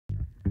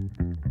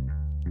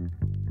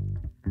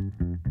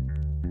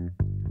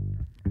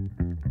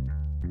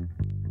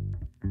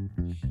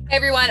Hey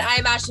everyone,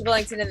 I'm Ashley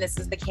Billington and this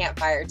is the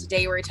Campfire.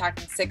 Today we're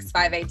talking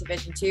 6-5A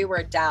Division II,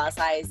 where Dallas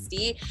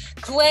ISD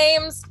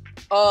claims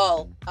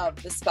all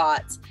of the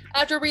spots.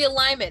 After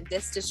realignment,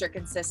 this district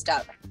consists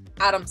of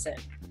Adamson,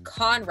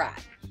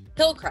 Conrad,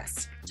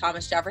 Hillcrest,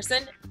 Thomas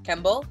Jefferson,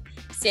 Kimball,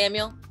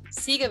 Samuel,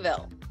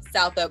 Seagoville,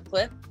 South Oak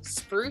Cliff,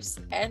 Spruce,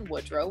 and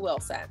Woodrow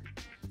Wilson.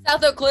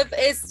 South Oak Cliff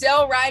is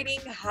still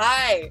riding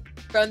high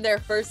from their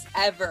first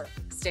ever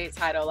state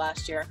title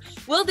last year.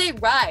 Will they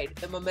ride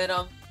the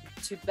momentum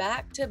to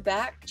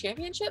back-to-back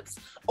championships,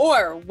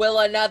 or will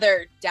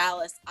another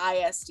Dallas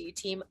ISD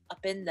team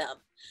upend them?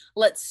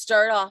 Let's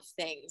start off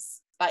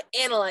things by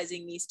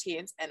analyzing these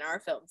teams in our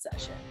film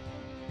session.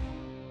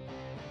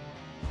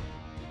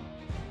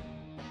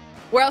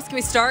 Where else can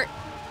we start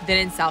than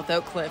in South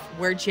Oak Cliff,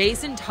 where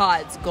Jason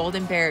Todd's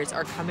Golden Bears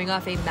are coming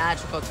off a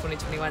magical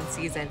 2021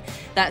 season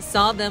that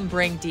saw them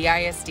bring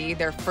DISD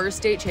their first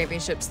state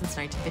championship since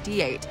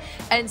 1958.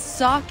 And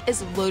Sauk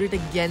is loaded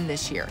again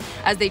this year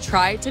as they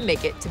try to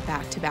make it to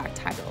back-to-back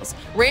titles.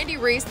 Randy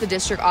Reese, the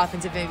district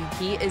offensive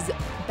MVP, is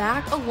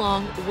back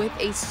along with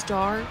a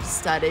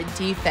star-studded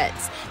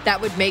defense that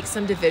would make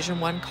some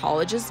Division I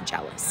colleges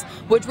jealous.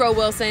 Woodrow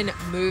Wilson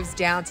moves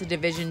down to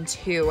Division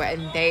II,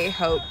 and they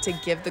hope to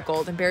give the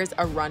Golden Bears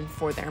a run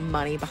for their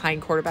money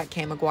behind quarterback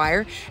Cam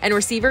McGuire and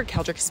receiver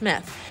Keldrick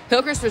Smith.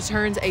 Hillcrest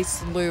returns a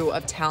slew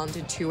of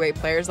talented two-way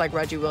players like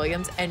Reggie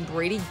Williams and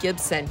Brady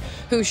Gibson,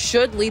 who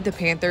should lead the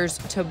Panthers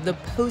to the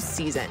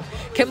postseason.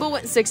 Kimball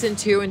went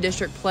 6-2 in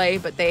district play,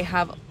 but they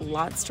have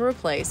lots to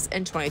replace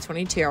in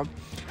 2022.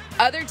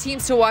 Other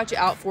teams to watch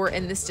out for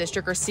in this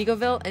district are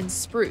Seagoville and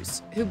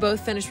Spruce, who both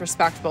finished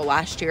respectable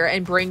last year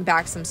and bring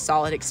back some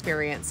solid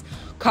experience.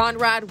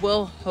 Conrad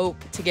will hope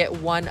to get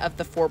one of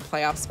the 4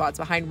 playoff spots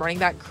behind running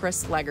back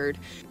Chris Leggard.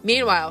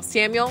 Meanwhile,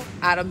 Samuel,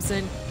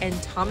 Adamson, and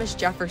Thomas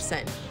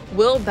Jefferson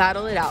will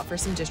battle it out for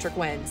some district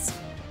wins.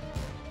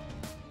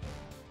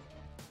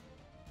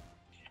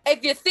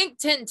 If you think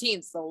 10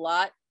 teams is a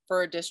lot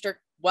for a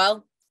district,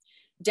 well,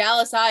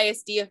 Dallas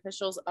ISD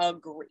officials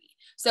agree.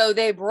 So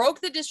they broke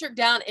the district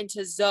down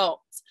into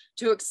zones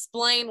to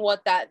explain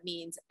what that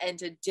means and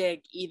to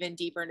dig even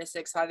deeper into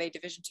 6-5A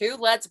Division II.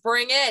 Let's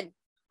bring in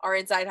our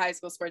Inside High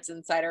School Sports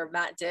Insider,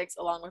 Matt Dix,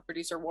 along with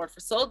producer Ward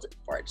Fasold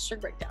for a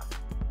district breakdown.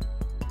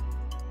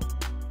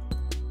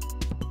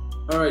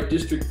 All right,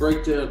 district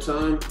breakdown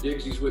time.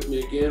 Diggsy's with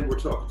me again. We're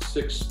talking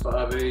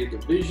 6-5A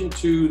Division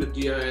II, the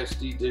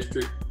DISD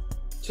district.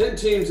 10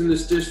 teams in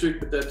this district,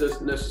 but that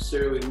doesn't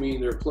necessarily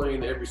mean they're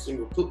playing every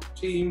single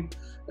team,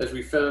 as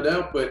we found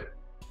out. But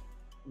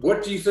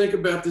what do you think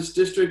about this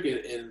district,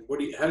 and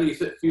how do you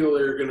feel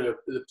they're going to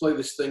play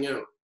this thing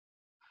out?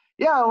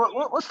 Yeah,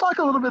 let's talk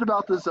a little bit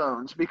about the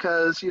zones,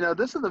 because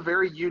this is a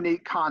very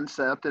unique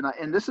concept,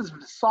 and this is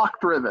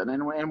Sauk driven.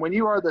 And when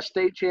you are the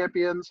state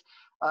champions,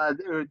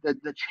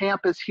 the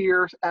champ is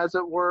here, as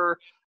it were.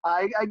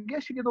 I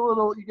guess you get a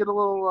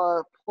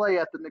little play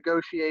at the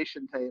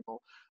negotiation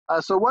table.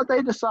 So what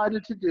they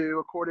decided to do,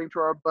 according to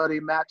our buddy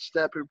Matt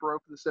Stepp, who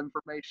broke this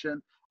information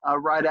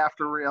right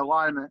after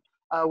realignment,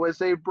 was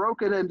they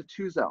broke it into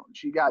 2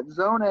 zones. You got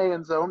Zone A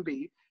and Zone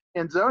B.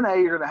 In Zone A,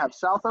 you're going to have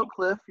South Oak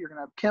Cliff, you're going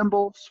to have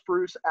Kimball,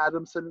 Spruce,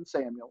 Adamson, and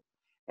Samuel.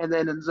 And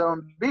then in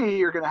Zone B,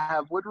 you're going to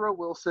have Woodrow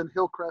Wilson,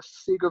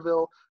 Hillcrest,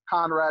 Seagoville,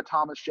 Conrad,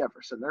 Thomas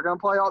Jefferson. They're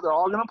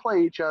all going to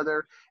play each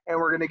other, and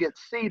we're going to get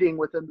seeding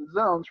within the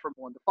zones from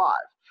 1 to 5.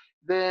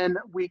 Then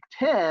week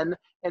 10,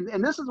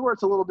 and this is where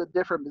it's a little bit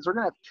different, because we're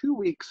going to have 2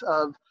 weeks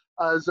of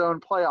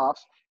zone playoffs.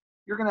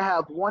 You're going to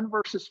have 1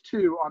 versus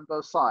 2 on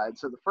both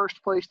sides. So the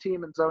first place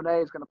team in Zone A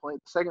is going to play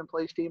the second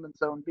place team in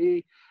Zone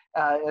B,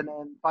 and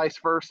vice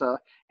versa.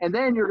 And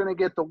then you're going to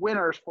get the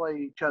winners play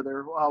each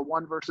other,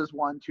 1 versus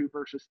 1, 2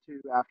 versus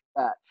 2 after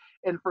that.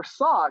 And for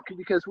Sauk,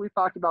 because we've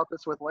talked about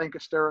this with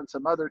Lancaster and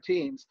some other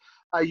teams,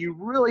 you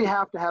really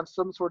have to have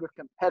some sort of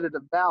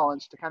competitive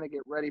balance to kind of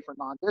get ready for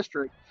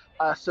non-district.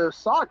 So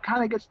Sauk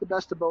kind of gets the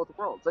best of both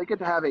worlds. They get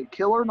to have a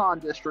killer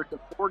non-district of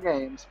 4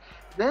 games.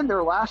 Then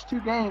their last 2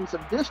 games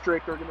of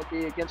district are going to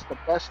be against the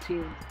best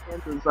teams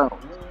in the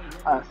zones.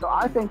 So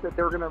I think that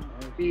they're going to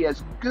be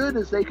as good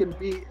as they can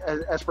be,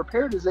 as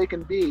prepared as they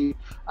can be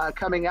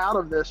coming out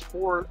of this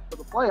for the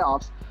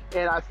playoffs.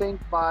 And I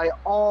think by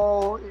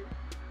all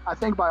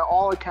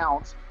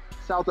accounts,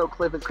 South Oak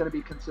Cliff is going to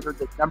be considered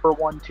the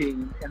 #1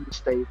 team in the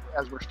state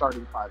as we're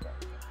starting 5A.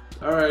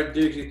 All right,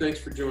 Digsy, thanks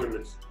for joining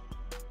us.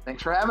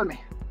 Thanks for having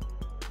me.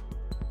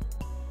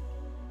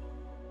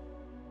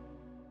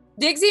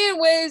 Digsy and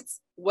Wiz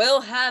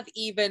will have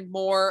even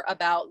more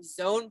about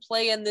zone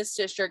play in this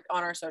district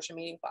on our social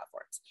media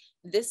platforms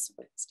this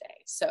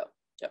Wednesday. So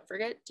don't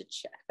forget to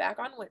check back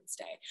on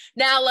Wednesday.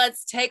 Now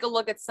let's take a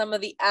look at some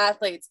of the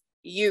athletes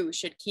you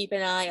should keep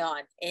an eye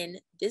on in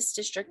this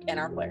district and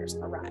our players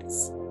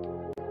arise.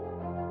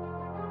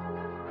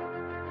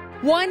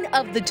 One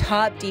of the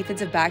top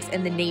defensive backs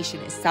in the nation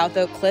is South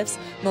Oak Cliff's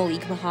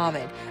Malik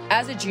Muhammad.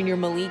 As a junior,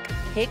 Malik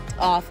picked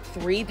off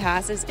 3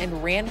 passes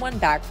and ran 1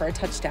 back for a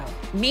touchdown.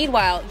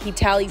 Meanwhile, he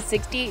tallied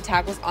 68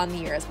 tackles on the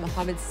year as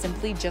Muhammad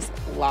simply just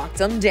locked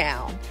them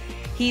down.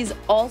 He's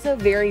also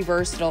very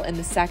versatile in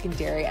the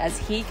secondary as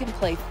he can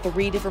play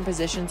 3 different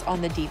positions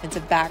on the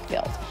defensive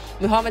backfield.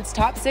 Muhammad's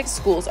top 6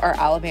 schools are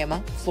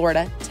Alabama,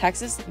 Florida,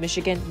 Texas,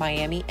 Michigan,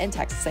 Miami, and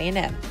Texas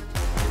A&M.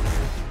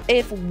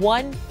 If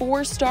 1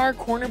 4-star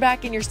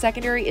cornerback in your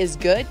secondary is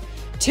good,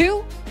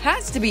 2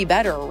 has to be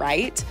better,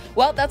 right?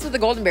 Well, that's what the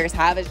Golden Bears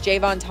have, is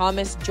Javon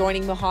Thomas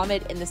joining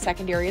Muhammad in the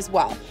secondary as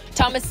well.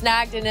 Thomas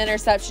snagged an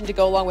interception to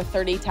go along with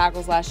 30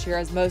 tackles last year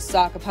as most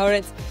stock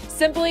opponents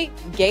simply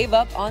gave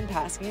up on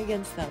passing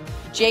against them.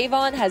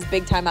 Javon has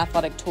big-time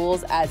athletic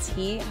tools as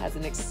he has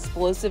an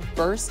explosive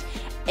burst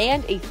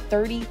and a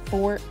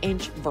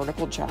 34-inch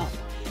vertical jump.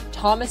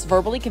 Thomas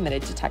verbally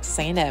committed to Texas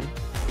A&M.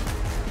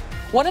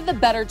 One of the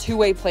better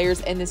two-way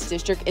players in this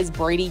district is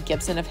Brady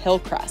Gibson of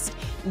Hillcrest.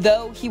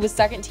 Though he was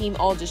second-team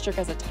All-District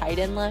as a tight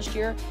end last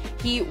year,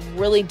 he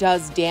really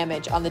does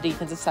damage on the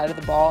defensive side of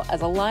the ball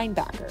as a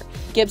linebacker.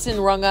 Gibson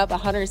rung up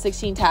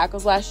 116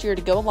 tackles last year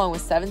to go along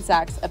with 7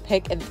 sacks, a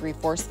pick, and 3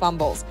 forced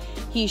fumbles.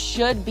 He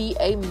should be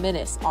a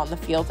menace on the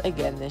field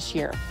again this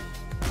year.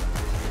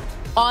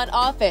 On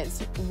offense,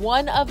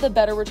 one of the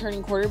better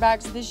returning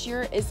quarterbacks this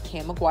year is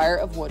Cam McGuire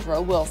of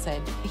Woodrow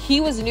Wilson.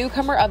 He was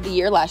newcomer of the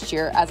year last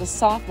year as a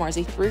sophomore as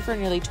he threw for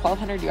nearly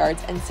 1,200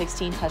 yards and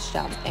 16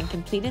 touchdowns and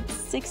completed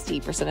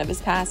 60% of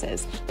his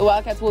passes. The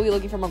Wildcats will be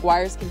looking for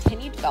McGuire's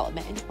continued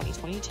development in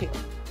 2022.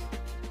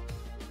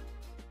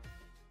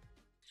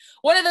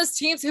 One of those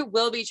teams who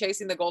will be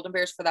chasing the Golden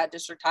Bears for that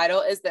district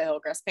title is the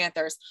Hillcrest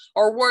Panthers.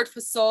 Our Ward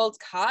Fasold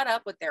caught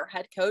up with their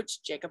head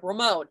coach, Jacob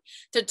Ramon,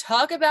 to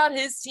talk about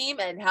his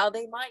team and how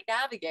they might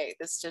navigate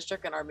this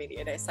district in our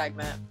Media Day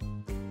segment.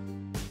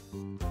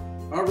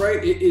 All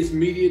right, it is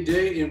Media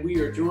Day, and we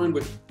are joined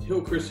with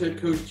Hillcrest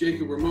head coach,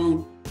 Jacob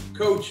Ramon.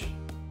 Coach,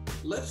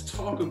 let's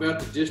talk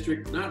about the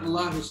district. Not a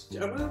lot has,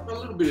 a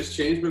little bit has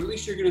changed, but at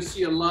least you're going to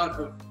see a lot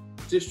of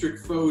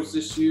district foes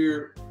this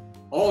year.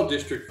 All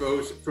district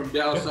foes from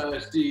Dallas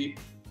ISD,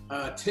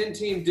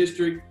 10-team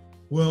district.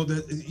 Well,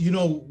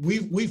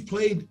 we've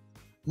played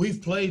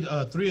 3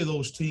 of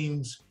those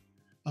teams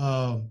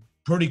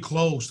pretty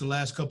close the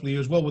last couple of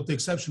years. Well, with the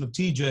exception of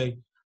TJ,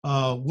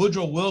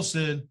 Woodrow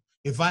Wilson.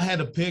 If I had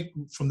to pick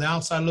from the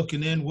outside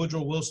looking in,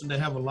 Woodrow Wilson, they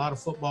have a lot of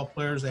football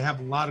players. They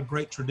have a lot of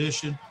great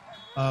tradition.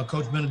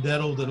 Coach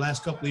Benedetto, the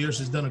last couple of years,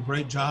 has done a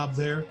great job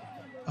there.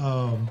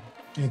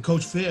 And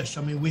Coach Fish,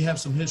 we have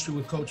some history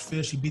with Coach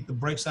Fish. He beat the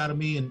brakes out of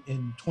me in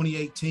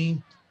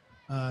 2018.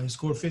 He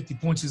scored 50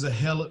 points. He's a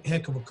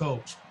heck of a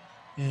coach.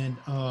 And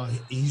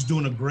he's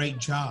doing a great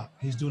job.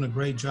 We're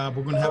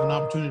going to have an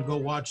opportunity to go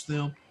watch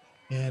them.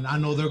 And I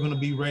know they're going to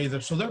be ready there.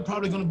 So they're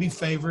probably going to be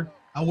favored.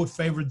 I would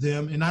favor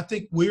them. And I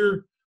think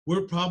we're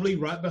probably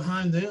right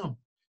behind them,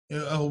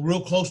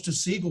 real close to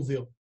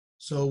Seagoville.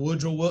 So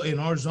in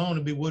our zone,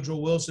 it'd be Woodrow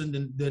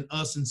Wilson, then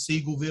us in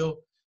Seagoville,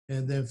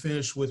 and then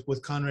finish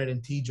with Conrad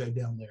and TJ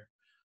down there.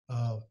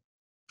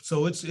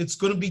 So it's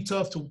going to be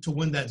tough to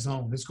win that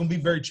zone. It's going to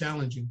be very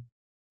challenging.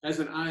 As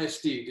an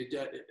ISD,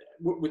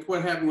 with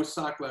what happened with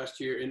SOC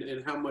last year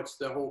and how much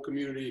the whole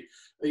community,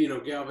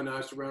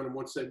 galvanized around them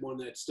once they won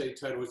that state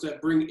title, does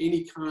that bring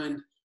any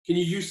kind – can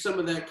you use some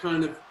of that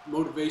kind of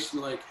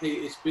motivation like, hey,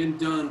 it's been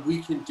done,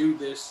 we can do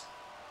this.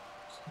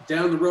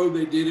 Down the road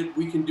they did it,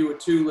 we can do it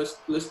too.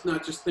 Let's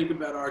not just think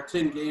about our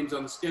 10 games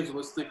on the schedule.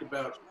 Let's think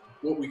about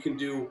what we can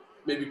do.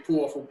 Maybe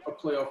pull off a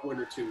playoff win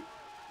or 2.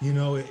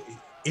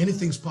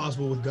 Anything's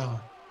possible with God.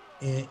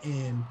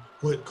 And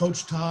what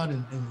Coach Todd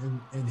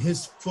and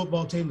his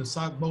football team, the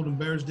Sock Golden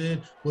Bears,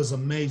 did was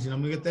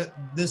amazing.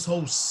 This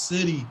whole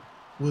city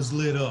was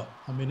lit up.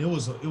 It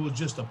was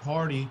just a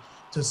party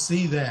to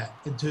see that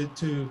and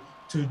to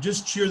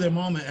just cheer them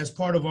on as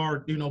part of our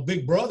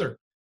big brother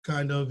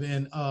kind of.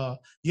 And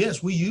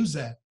yes, we use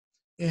that,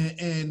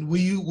 and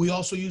we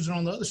also use it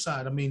on the other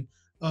side.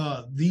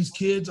 These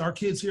kids, our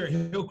kids here at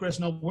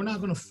Hillcrest, know we're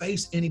not going to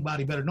face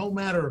anybody better. No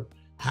matter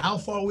how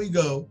far we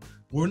go,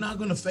 we're not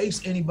going to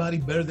face anybody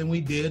better than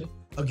we did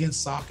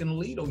against Sauk and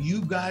Aledo.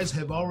 You guys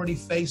have already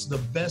faced the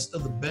best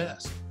of the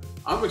best.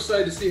 I'm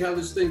excited to see how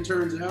this thing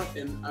turns out,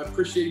 and I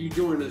appreciate you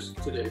joining us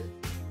today.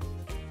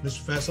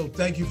 Mr. Faso,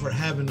 thank you for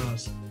having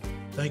us.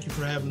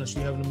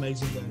 You have an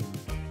amazing day.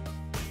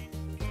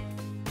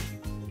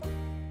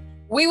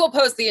 We will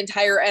post the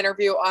entire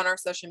interview on our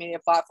social media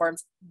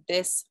platforms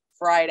this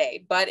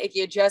Friday. But if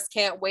you just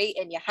can't wait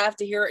and you have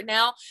to hear it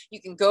now,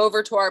 you can go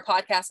over to our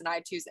podcast on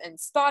iTunes and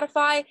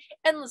Spotify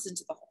and listen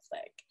to the whole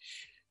thing.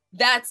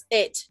 That's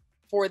it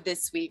for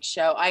this week's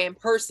show. I am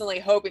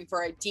personally hoping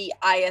for a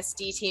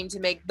DISD team to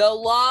make the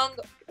long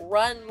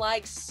run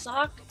like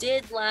Sock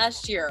did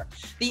last year.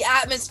 The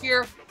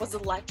atmosphere was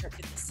electric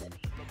in the city.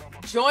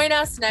 Join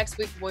us next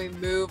week when we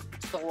move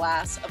to the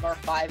last of our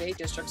 5A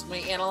districts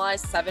when we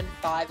analyze 7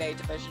 5A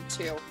Division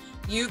II.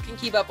 You can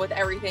keep up with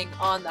everything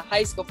on the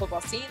high school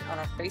football scene on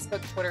our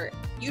Facebook, Twitter,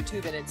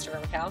 YouTube, and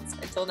Instagram accounts.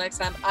 Until next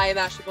time, I am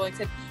Ashley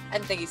Billington,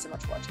 and thank you so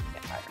much for watching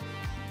Campfire.